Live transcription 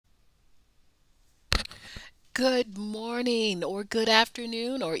Good morning, or good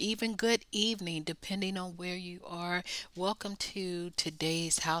afternoon, or even good evening, depending on where you are. Welcome to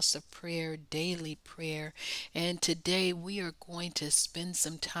today's House of Prayer, Daily Prayer. And today we are going to spend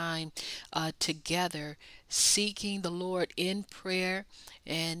some time together seeking the Lord in prayer.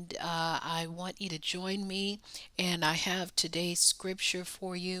 And I want you to join me. And I have today's scripture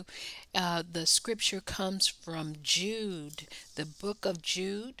for you. The scripture comes from Jude, the book of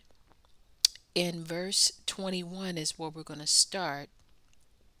Jude in verse 21 is where we're going to start.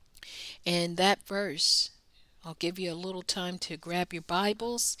 And that verse, I'll give you a little time to grab your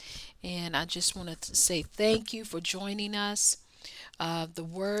Bibles. And I just wanted to say thank you for joining us. The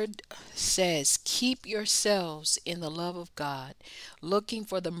word says, keep yourselves in the love of God, looking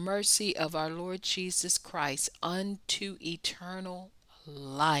for the mercy of our Lord Jesus Christ unto eternal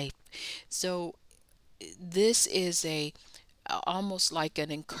life. So this is a almost like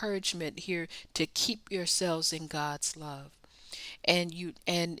an encouragement here to keep yourselves in God's love.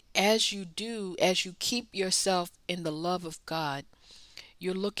 And as you do, as you keep yourself in the love of God,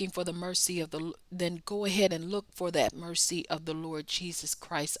 you're looking for the mercy of then go ahead and look for that mercy of the Lord Jesus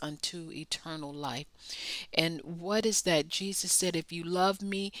Christ unto eternal life. And what is that? Jesus said, if you love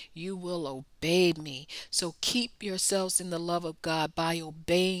me, you will obey me. So keep yourselves in the love of God by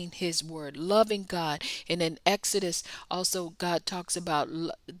obeying his word, loving God. And in Exodus, also God talks about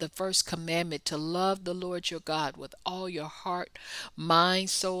the first commandment to love the Lord your God with all your heart,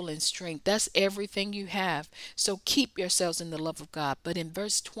 mind, soul, and strength. That's everything you have. So keep yourselves in the love of God. But in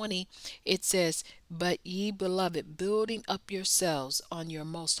verse 20, it says, but ye beloved, building up yourselves on your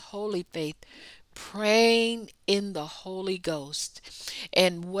most holy faith, praying in the Holy Ghost.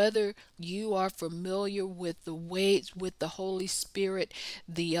 And whether you are familiar with the ways with the Holy Spirit,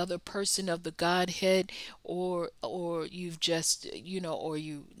 the other person of the Godhead, or you've just or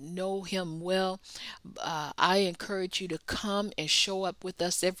you know him well, I encourage you to come and show up with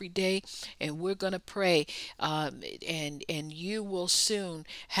us every day, and we're going to pray, and you will soon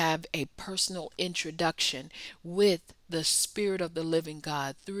have a personal introduction with the Spirit of the living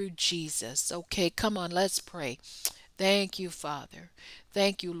God through Jesus. Okay, come on, let's pray. Thank you, Father.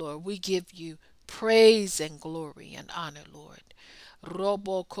 Thank you, Lord. We give you praise and glory and honor, Lord.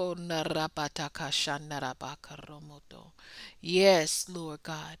 Roboko narapataka shanarabaka romoto. Yes, Lord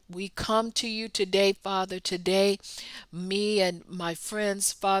God. We come to you today, Father, today, me and my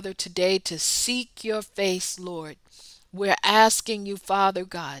friends, Father, today to seek your face, Lord. We're asking you, Father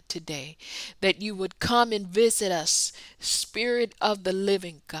God, today that you would come and visit us, Spirit of the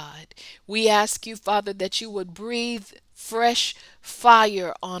living God. We ask you, Father, that you would breathe fresh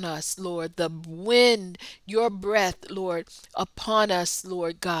fire on us, Lord, the wind, your breath, Lord, upon us,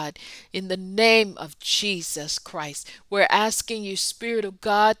 Lord God, in the name of Jesus Christ. We're asking you, Spirit of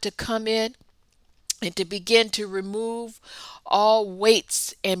God, to come in and to begin to remove all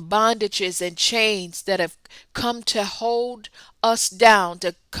weights and bondages and chains that have come to hold us down,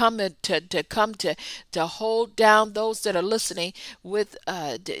 to come to hold down those that are listening with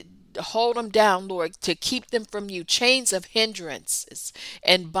hold them down, Lord, to keep them from you, chains of hindrances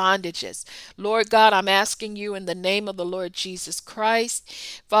and bondages. Lord God, I'm asking you in the name of the Lord Jesus Christ,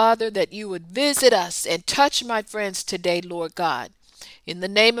 Father, that you would visit us and touch my friends today, Lord God. In the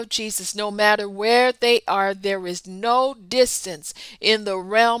name of Jesus, no matter where they are, there is no distance in the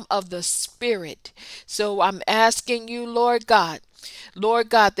realm of the Spirit. So I'm asking you, Lord God,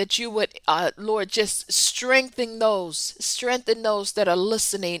 that you would, Lord, just strengthen those that are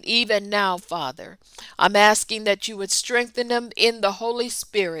listening even now, Father. I'm asking that you would strengthen them in the Holy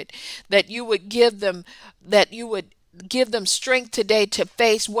Spirit, that you would give them strength today to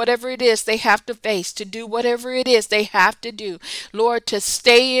face whatever it is they have to face, to do whatever it is they have to do. Lord, to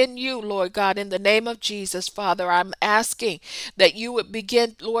stay in you, Lord God, in the name of Jesus, Father, I'm asking that you would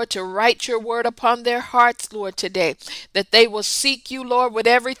begin, Lord, to write your word upon their hearts, Lord, today, that they will seek you, Lord, with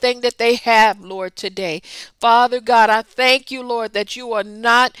everything that they have, Lord, today. Father God, I thank you, Lord, that you are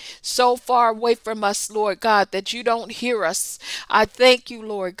not so far away from us, Lord God, that you don't hear us. I thank you,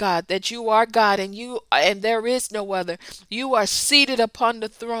 Lord God, that you are God and there is no other. You are seated upon the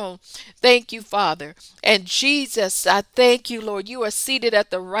throne. Thank you, Father. And Jesus, I thank you, Lord. You are seated at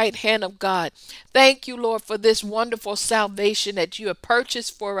the right hand of God. Thank you, Lord, for this wonderful salvation that you have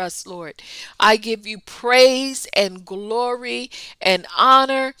purchased for us, Lord. I give you praise and glory and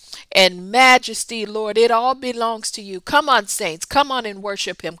honor and majesty, Lord. It all belongs to you. Come on, saints. Come on and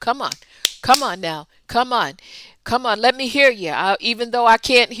worship him. Come on. Come on now. Come on. Come on. Let me hear you. Even though I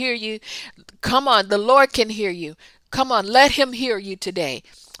can't hear you, come on. The Lord can hear you. Come on. Let him hear you today.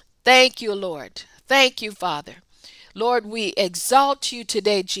 Thank you, Lord. Thank you, Father. Lord, we exalt you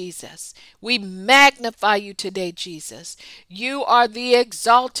today, Jesus. We magnify you today, Jesus. You are the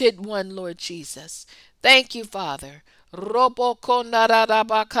exalted one, Lord Jesus. Thank you, Father. Robo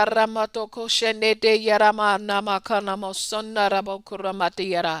konararaba karamato koshenete yarama namakanamo sonarabo kuramate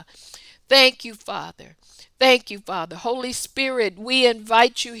yara. Thank you, Father. Thank you, Father. Holy Spirit, we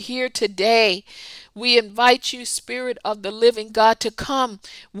invite you here today. We invite you, Spirit of the living God, to come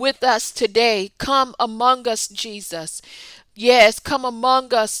with us today. Come among us, Jesus. Yes, come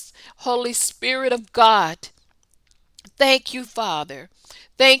among us, Holy Spirit of God. Thank you, Father.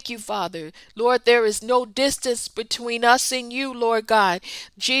 Thank you, Father. Lord, there is no distance between us and you, Lord God.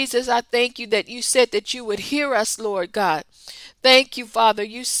 Jesus, I thank you that you said that you would hear us, Lord God. Thank you, Father.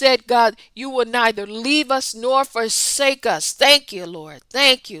 You said, God, you will neither leave us nor forsake us. Thank you, Lord.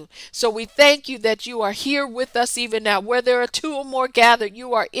 Thank you. So we thank you that you are here with us even now. Where there are two or more gathered,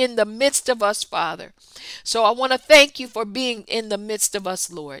 you are in the midst of us, Father. So I want to thank you for being in the midst of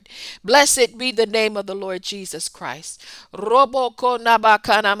us, Lord. Blessed be the name of the Lord Jesus Christ. We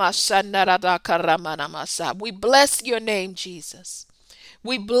bless your name, Jesus.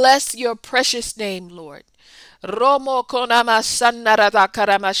 We bless your precious name, Lord. Romo konama sanarada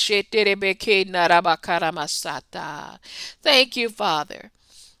karamasheterebeke narabakaramasata. Thank you, Father.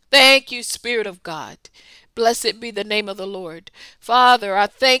 Thank you, Spirit of God. Blessed be the name of the Lord. Father, I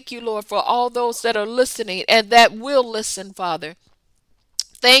thank you, Lord, for all those that are listening and that will listen, Father.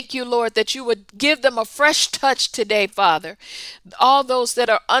 Thank you, Lord, that you would give them a fresh touch today, Father. All those that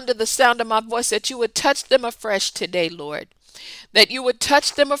are under the sound of my voice, that you would touch them afresh today, Lord. That you would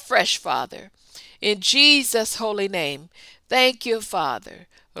touch them afresh, Father. In Jesus' holy name. Thank you, Father.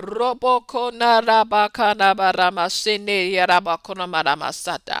 Yes,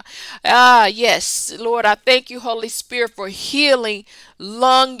 Lord, I thank you, Holy Spirit, for healing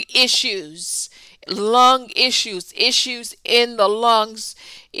lung issues. Issues in the lungs.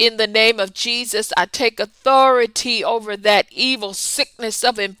 In the name of Jesus, I take authority over that evil sickness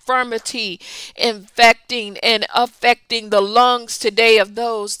of infirmity infecting and affecting the lungs today of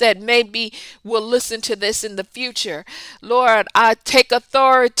those that maybe will listen to this in the future. Lord, I take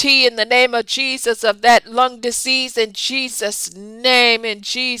authority in the name of Jesus of that lung disease in Jesus' name, in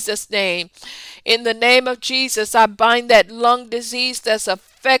Jesus' name. In the name of Jesus, I bind that lung disease that's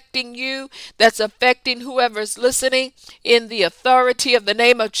affecting you, that's affecting whoever's listening. In the authority of the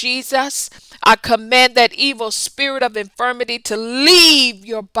name of Jesus, I command that evil spirit of infirmity to leave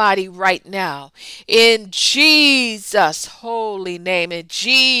your body right now. In Jesus' holy name, in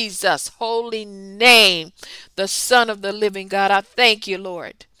Jesus' holy name, the Son of the living God, I thank you,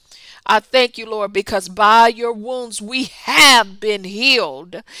 Lord. I thank you, Lord, because by your wounds we have been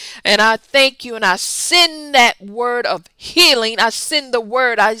healed. And I thank you, and I send that word of healing. I send the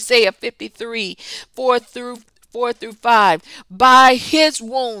word Isaiah 53, 4 through 5. By his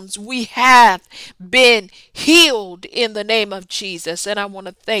wounds we have been healed in the name of Jesus. And I want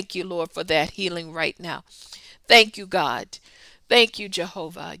to thank you, Lord, for that healing right now. Thank you, God. Thank you,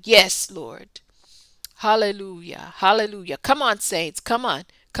 Jehovah. Yes, Lord. Hallelujah. Hallelujah. Come on, saints. Come on.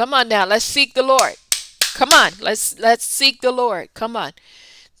 Come on now. Let's seek the Lord. Come on. Let's seek the Lord. Come on.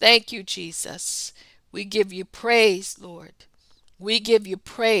 Thank you, Jesus. We give you praise, Lord. We give you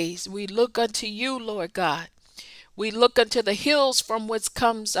praise. We look unto you, Lord God. We look unto the hills from whence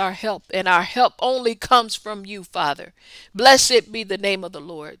comes our help, and our help only comes from you, Father. Blessed be the name of the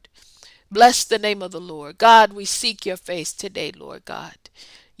Lord. Bless the name of the Lord. God, we seek your face today, Lord God.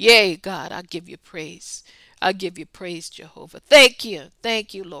 Yea, God, I give you praise. I give you praise, Jehovah. Thank you.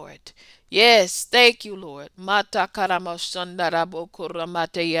 Thank you, Lord. Yes, thank you, Lord. Mata karama sondarabo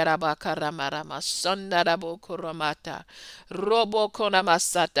kuramata yaraba karamarama sondarabo kuramata robo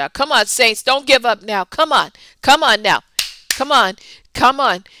konamasata. Come on, saints, don't give up now. Come on. Come on now. Come on. Come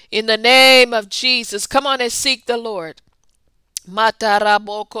on. In the name of Jesus, come on and seek the Lord.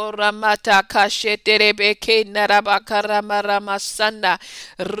 Mataraboko ramata kasheterebeke narabakaramamasana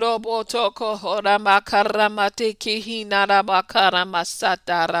robotoko horamakaramate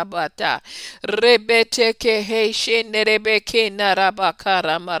kihinarabakaramasata rabata rebeteke heishenerebeke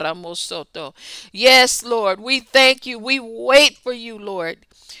narabakaramaramosoto. Yes, Lord, we thank you. We wait for you, Lord.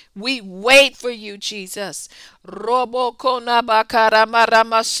 We wait for you, Jesus. Robo kona bakara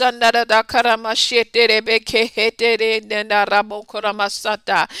marama sandara da karama shetere beke hetere nena rabo korama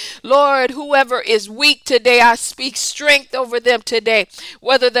sata. Lord, whoever is weak today, I speak strength over them today.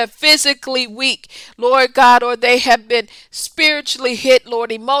 Whether they're physically weak, Lord God, or they have been spiritually hit,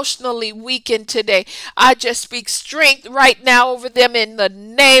 Lord, emotionally weakened today. I just speak strength right now over them in the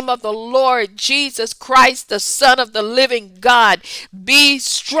name of the Lord Jesus Christ, the Son of the living God. Be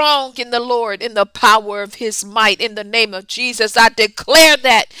strong. strong in the Lord, in the power of his might, in the name of Jesus. I declare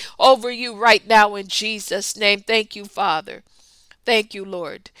that over you right now in Jesus' name. Thank you, Father. Thank you,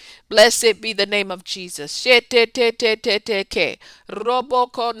 Lord. Blessed be the name of Jesus. Thank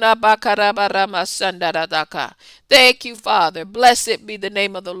you, Father. Blessed be the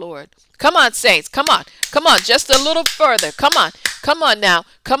name of the Lord. Come on, saints. Come on. Come on. Just a little further. Come on. Come on now.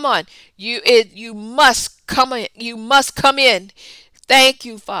 Come on. You must come in. You must come in. Thank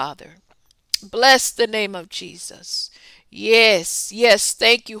you, Father. Bless the name of Jesus. Yes. Yes.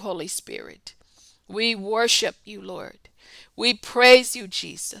 Thank you, Holy Spirit. We worship you, Lord. We praise you,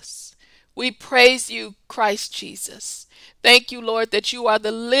 Jesus. We praise you, Christ Jesus. Thank you, Lord, that you are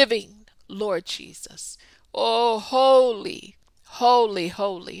the living Lord Jesus. Oh, holy, holy,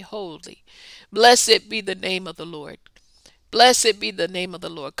 holy, holy. Blessed be the name of the Lord. Blessed be the name of the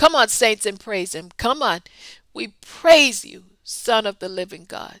Lord. Come on, saints, and praise him. Come on. We praise you, Son of the living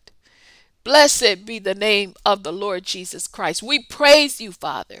God. Blessed be the name of the Lord Jesus Christ. We praise you,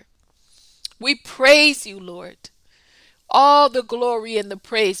 Father. We praise you, Lord. All the glory and the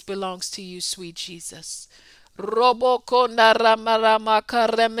praise belongs to you, sweet Jesus. Roboko naramarama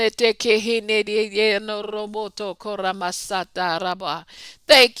karamete kehinedi no roboto koramasata raba.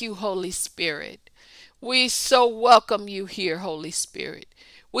 Thank you, Holy Spirit. We so welcome you here, Holy Spirit.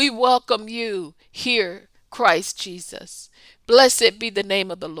 We welcome you here, Christ Jesus. Blessed be the name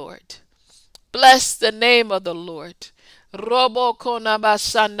of the Lord. Bless the name of the Lord. Roboko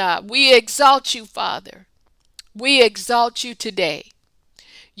namasana. We exalt you, Father. We exalt you today.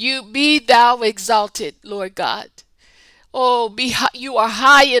 You be thou exalted, Lord God. Oh, you are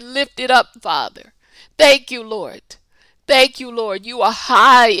high and lifted up, Father. Thank you, Lord. Thank you, Lord. You are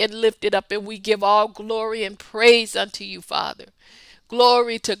high and lifted up, and we give all glory and praise unto you, Father.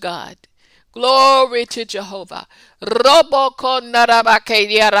 Glory to God. Glory to Jehovah.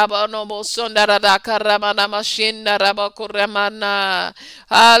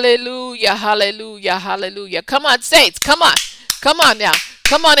 Hallelujah, hallelujah, hallelujah. Come on, saints, come on. Come on now.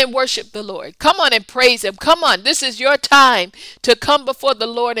 Come on and worship the Lord. Come on and praise him. Come on. This is your time to come before the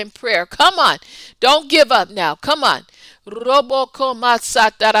Lord in prayer. Come on. Don't give up now. Come on.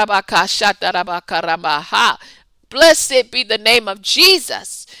 Blessed be the name of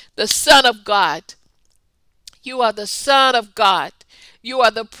Jesus, the Son of God. You are the Son of God. You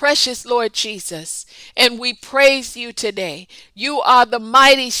are the precious Lord Jesus, and we praise you today. You are the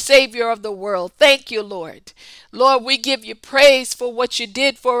mighty Savior of the world. Thank you, Lord. Lord, we give you praise for what you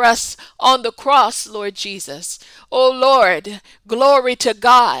did for us on the cross, Lord Jesus. Oh, Lord, glory to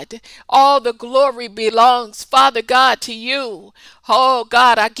God. All the glory belongs, Father God, to you. Oh,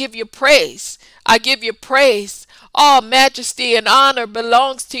 God, I give you praise. I give you praise. All majesty and honor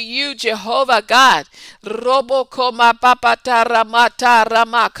belongs to you, Jehovah God.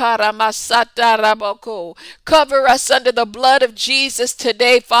 Cover us under the blood of Jesus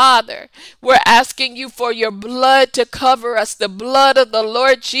today, Father. We're asking you for your blood to cover us, the blood of the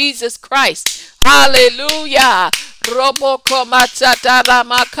Lord Jesus Christ. Hallelujah.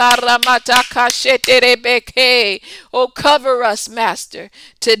 Oh, cover us, Master,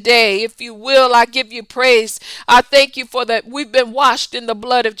 today. If you will, I give you praise. I thank you for that. We've been washed in the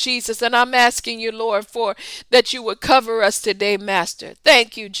blood of Jesus, and I'm asking you, Lord, for that you would cover us today, Master.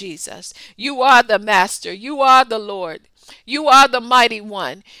 Thank you, Jesus. You are the Master. You are the Lord. You are the mighty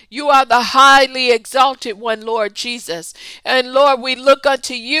one. You are the highly exalted one, Lord Jesus. And Lord, we look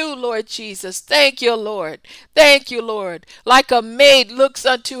unto you, Lord Jesus. Thank you, Lord. Thank you, Lord. Like a maid looks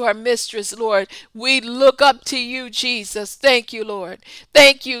unto her mistress, Lord, we look up to you, Jesus. Thank you, Lord.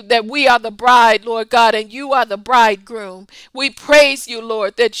 Thank you that we are the bride, Lord God, and you are the bridegroom. We praise you,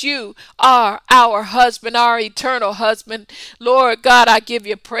 Lord, that you are our husband, our eternal husband. Lord God, I give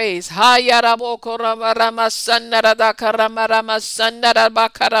you praise.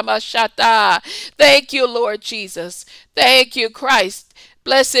 Thank you, Lord Jesus. Thank you, Christ.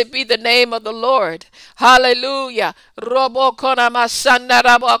 Blessed be the name of the Lord. Hallelujah. Come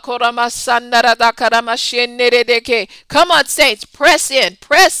on, saints. Press in.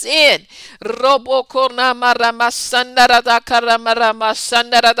 Press in.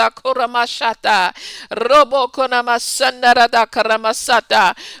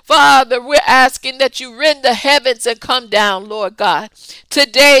 Father, we're asking that you rend the heavens and come down, Lord God.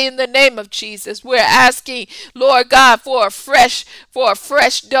 Today, in the name of Jesus, we're asking, Lord God, for a fresh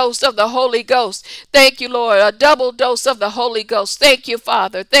fresh dose of the Holy Ghost. Thank you, Lord. A double dose of the Holy Ghost. Thank you,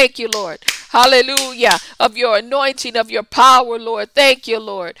 Father. Thank you, Lord. Hallelujah. Of your anointing, of your power, Lord. Thank you,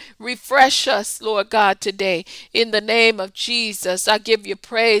 Lord. Refresh us, Lord God, today. In the name of Jesus, I give you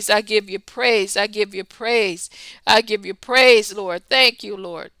praise. I give you praise. I give you praise. I give you praise, Lord. Thank you,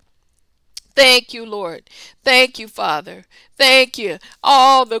 Lord. Thank you, Lord. Thank you, Father. Thank you.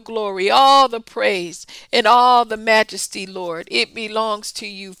 All the glory, all the praise, and all the majesty, Lord. It belongs to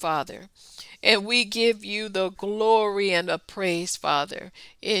you, Father. And we give you the glory and the praise, Father.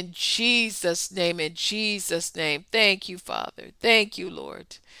 In Jesus' name, in Jesus' name. Thank you, Father. Thank you,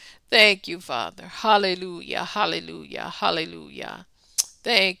 Lord. Thank you, Father. Hallelujah, hallelujah, hallelujah.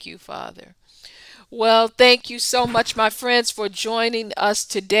 Thank you, Father. Well, thank you so much, my friends, for joining us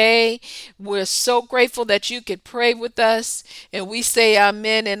today. We're so grateful that you could pray with us. And we say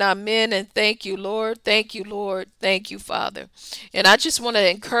amen and amen. And thank you, Lord. Thank you, Lord. Thank you, Father. And I just want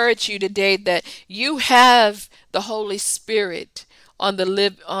to encourage you today that you have the Holy Spirit on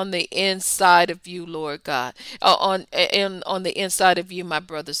the inside of you, Lord God, on the inside of you, my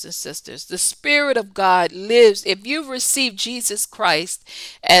brothers and sisters. The Spirit of God lives. If you've received Jesus Christ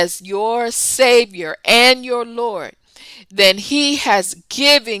as your Savior and your Lord, then He has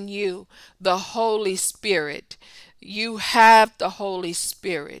given you the Holy Spirit. You have the Holy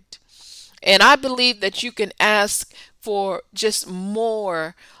Spirit. And I believe that you can ask for just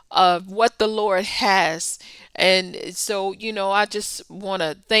more of what the Lord has. And so, I just want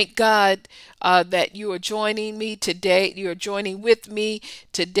to thank God that you are joining me today. You're joining with me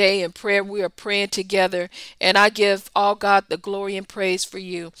today in prayer. We are praying together. And I give all God the glory and praise for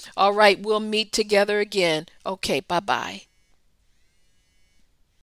you. All right, we'll meet together again. Okay, bye bye.